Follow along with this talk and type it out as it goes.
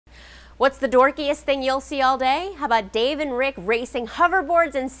What's the dorkiest thing you'll see all day? How about Dave and Rick racing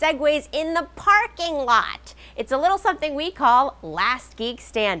hoverboards and Segways in the parking lot? It's a little something we call Last Geek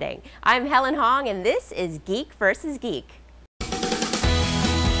Standing. I'm Helen Hong, and this is Geek Vs. Geek.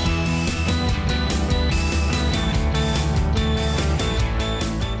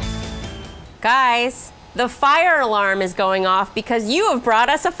 Guys, the fire alarm is going off because you have brought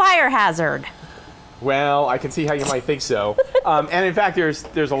us a fire hazard. Well, I can see how you might think so. And in fact,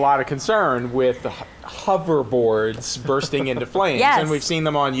 there's a lot of concern with the hoverboards bursting into flames. Yes. And we've seen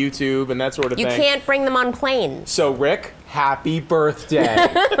them on YouTube and that sort of You thing. You can't bring them on planes. So, Rick, happy birthday.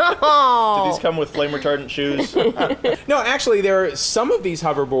 Do these come with flame retardant shoes? No, actually, some of these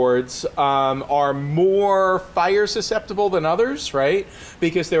hoverboards are more fire susceptible than others, right?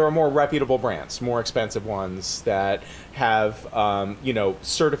 Because there are more reputable brands, more expensive ones that have,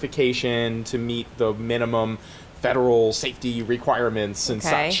 certification to meet the minimum federal safety requirements and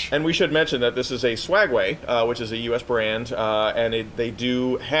such. And we should mention that this is a Swagway, which is a U.S. brand, and they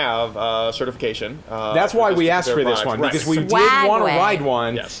do have certification. That's why we asked for this one, because we did want to ride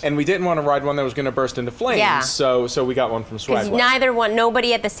one, and we didn't want to ride one that was going to burst into flames. Yeah. So we got one from Swagway.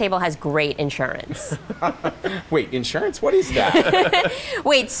 Nobody at this table has great insurance. Wait, insurance? What is that?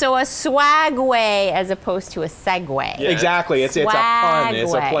 Wait, so a Swagway as opposed to a Segway. Yeah. Exactly. It's a pun.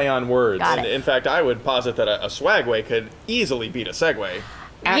 It's a play on words. Got it. And in fact, I would posit that a Swagway could easily beat a Segway.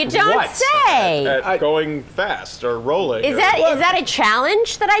 You don't say. At going fast or rolling. Is that a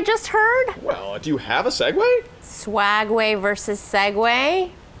challenge that I just heard? Well, do you have a Segway? Swagway versus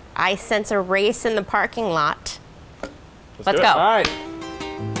Segway. I sense a race in the parking lot. Let's go. All right.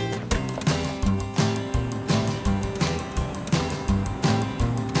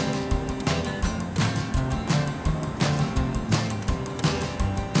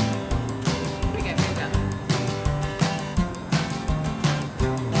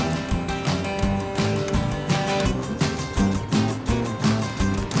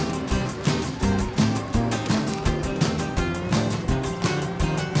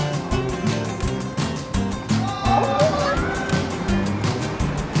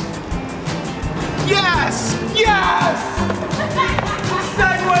 Yes! Yes!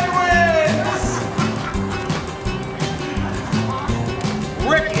 Segway wins!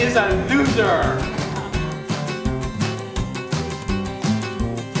 Rick is a loser!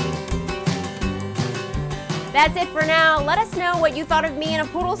 That's it for now. Let us know what you thought of me in a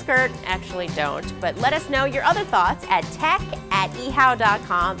poodle skirt. Actually, don't. But let us know your other thoughts at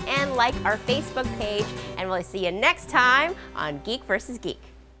tech@eHow.com and like our Facebook page. And we'll see you next time on Geek Vs. Geek.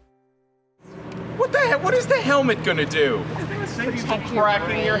 What the hell? What is the helmet gonna do? It's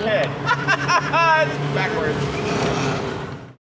cracking your head. It's backwards.